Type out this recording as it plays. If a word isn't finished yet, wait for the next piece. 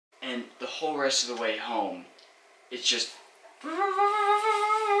whole rest of the way home, it's just...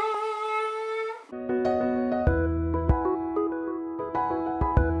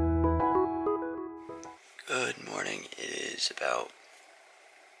 Good morning. It is about...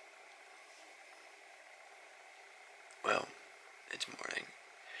 well, it's morning.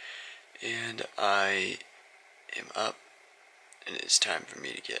 And I am up, and it's time for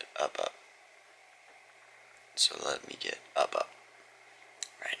me to get up. So let me get up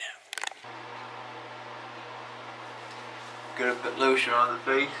right now. Gonna put lotion on the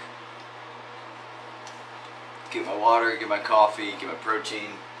face. Get my water, get my coffee, get my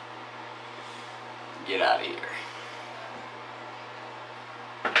protein. Get out of here.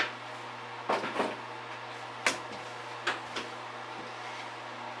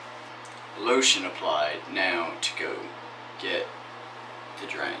 Lotion applied, now to go get the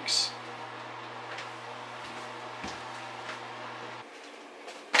drinks.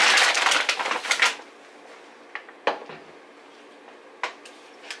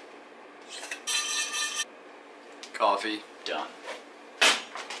 Coffee, done.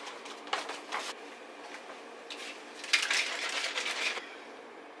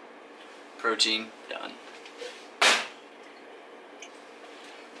 Protein, done.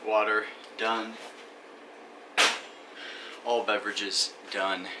 Water, done. All beverages,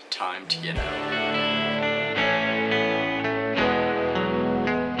 done. Time to get out.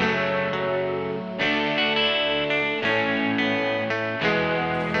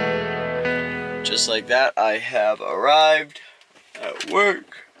 Just like that, I have arrived at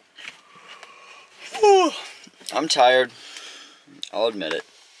work. Whew. I'm tired. I'll admit it.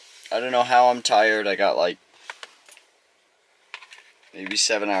 I don't know how I'm tired. I got like maybe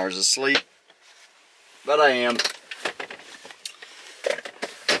 7 hours of sleep, but I am.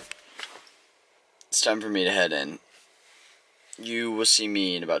 It's time for me to head in. You will see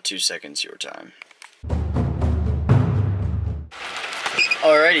me in about 2 seconds your time.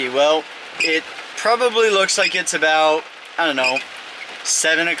 Alrighty, well, it probably looks like it's about, I don't know,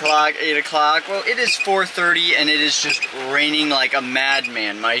 7 o'clock, 8 o'clock. Well, it is 4:30 and it is just raining like a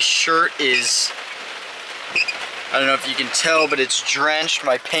madman. My shirt is, I don't know if you can tell, but it's drenched.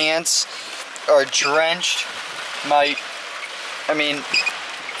 My pants are drenched. I mean,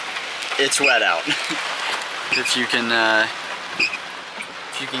 it's wet out. if you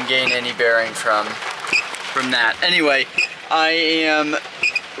can gain any bearing from that. Anyway, I am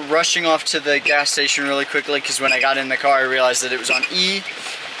rushing off to the gas station really quickly because when I got in the car I realized that it was on E.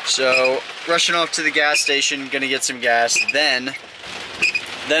 So rushing off to the gas station, gonna get some gas, then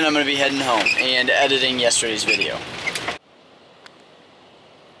I'm gonna be heading home and editing yesterday's video.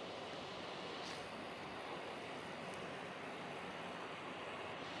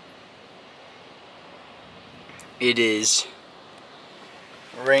 It is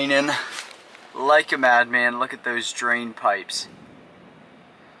raining like a madman. Look at those drain pipes.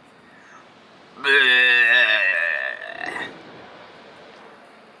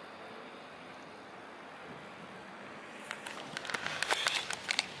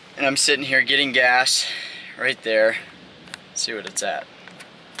 And I'm sitting here getting gas right there. Let's see what it's at.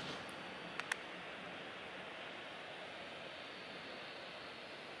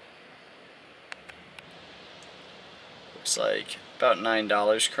 Looks like about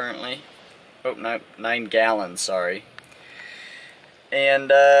 $9 currently. Oh, 9 gallons, sorry. And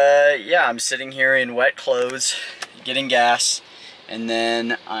yeah, I'm sitting here in wet clothes, getting gas, and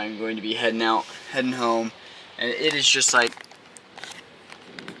then I'm going to be heading home, and it is just like,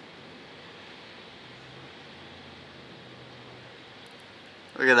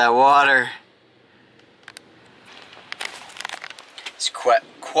 look at that water. It's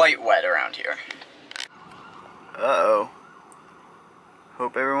quite wet around here. Uh-oh.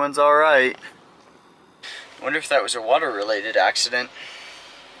 Hope everyone's alright. Wonder if that was a water-related accident.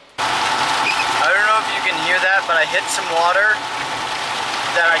 I don't know if you can hear that, but I hit some water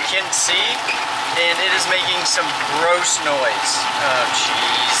that I can't see, and it is making some gross noise. Oh,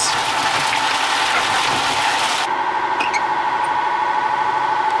 jeez.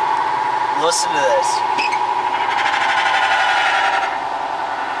 Listen to this.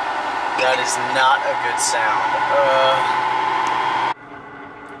 That is not a good sound.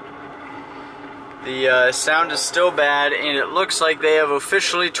 The sound is still bad, and it looks like they have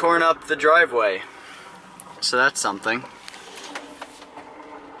officially torn up the driveway. So that's something.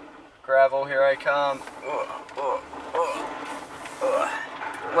 Gravel, here I come.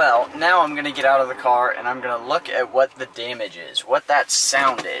 Well, now I'm gonna get out of the car and I'm gonna look at what the damage is, what that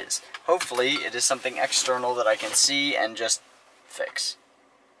sound is. Hopefully it is something external that I can see and just fix.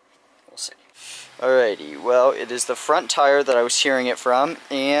 We'll see. Alrighty, well, it is the front tire that I was hearing it from,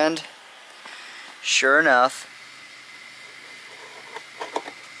 and Sure enough,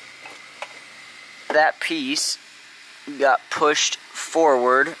 that piece got pushed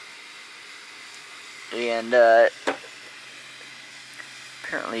forward and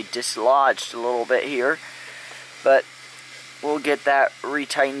apparently dislodged a little bit here, but we'll get that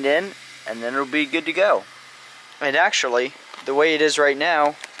retightened in and then it'll be good to go. And actually, the way it is right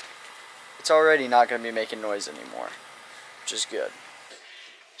now, it's already not going to be making noise anymore, which is good.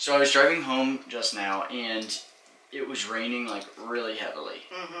 So I was driving home just now and it was raining like really heavily,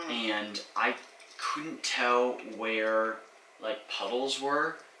 and I couldn't tell where like puddles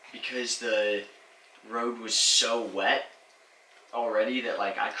were because the road was so wet already that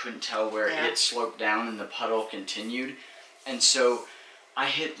like I couldn't tell where it sloped down and the puddle continued. And so I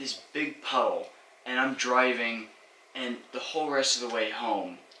hit this big puddle and I'm driving, and the whole rest of the way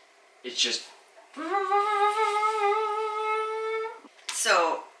home it's just...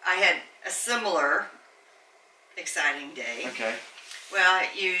 So I had a similar exciting day. Okay. Well,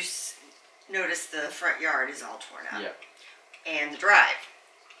 you notice the front yard is all torn up. Yep. And the drive.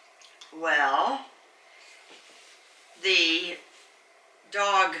 Well, the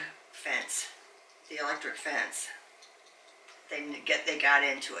dog fence, the electric fence, they got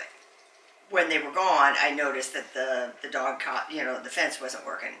into it. When they were gone, I noticed that the dog caught, the fence wasn't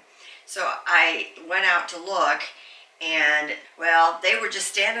working. So I went out to look, and well, they were just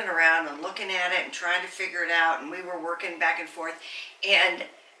standing around and looking at it and trying to figure it out, and we were working back and forth. And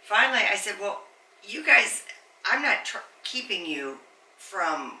finally I said, well, you guys, I'm not keeping you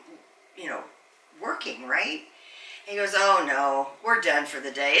from, working, right? And he goes, oh no, we're done for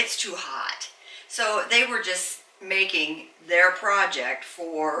the day. It's too hot. So they were just making their project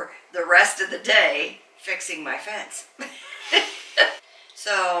for the rest of the day, fixing my fence.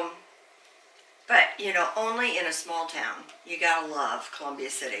 So, but, only in a small town. You gotta love Columbia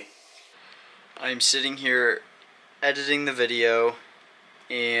City. I'm sitting here editing the video,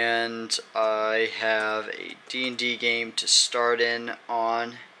 and I have a D&D game to start in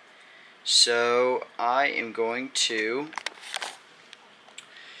on. So I am going to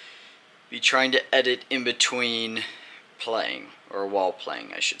be trying to edit in between playing, or while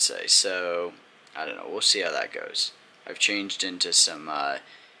playing I should say. So I don't know, we'll see how that goes. I've changed into some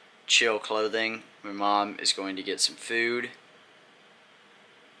chill clothing. My mom is going to get some food.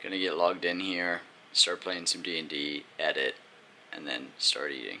 Gonna get logged in here, start playing some D&D, edit, and then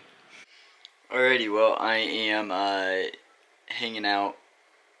start eating. Alrighty, well, I am hanging out,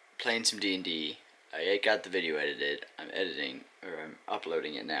 playing some D&D. I got the video edited. I'm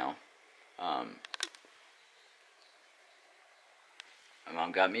uploading it now. My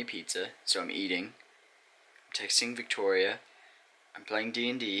mom got me pizza, so I'm eating. I'm texting Victoria. I'm playing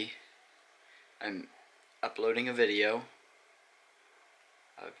D&D. I'm uploading a video.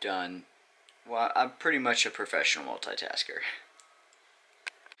 I'm pretty much a professional multitasker.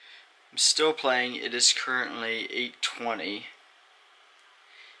 I'm still playing. It is currently 8:20,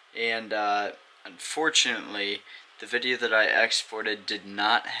 and unfortunately the video that I exported did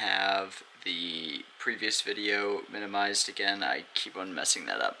not have the previous video minimized again. I keep on messing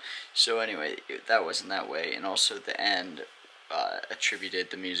that up. So anyway, that wasn't that way, and also the end attributed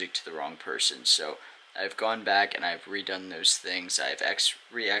the music to the wrong person. So I've gone back and I've redone those things. I've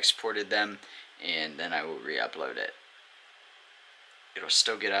re-exported them, and then I will re-upload it. It'll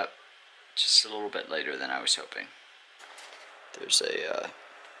still get up just a little bit later than I was hoping. There's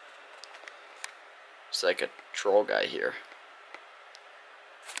it's like a troll guy here.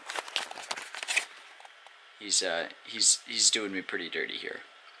 He's doing me pretty dirty here.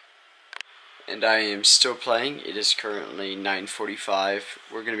 And I am still playing. It is currently 9:45.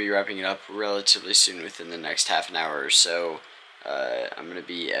 We're going to be wrapping it up relatively soon, within the next half an hour or so. I'm going to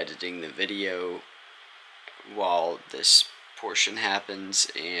be editing the video while this portion happens,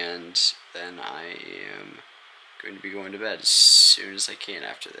 and then I am going to be going to bed as soon as I can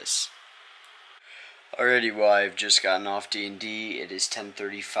after this. Alrighty, well, I've just gotten off D&D. It is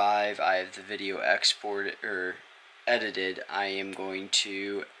 10:35. I have the video edited. I am going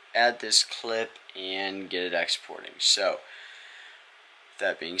to add this clip and get it exporting. So,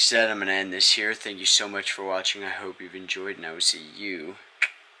 that being said, I'm going to end this here. Thank you so much for watching. I hope you've enjoyed, and I will see you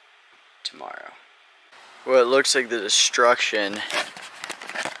tomorrow. Well, it looks like the destruction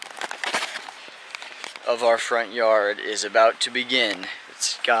of our front yard is about to begin.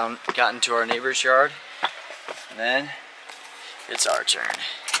 It's gotten to our neighbor's yard, and then it's our turn.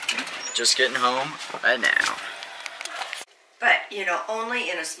 Just getting home right now. But, only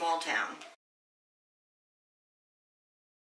in a small town.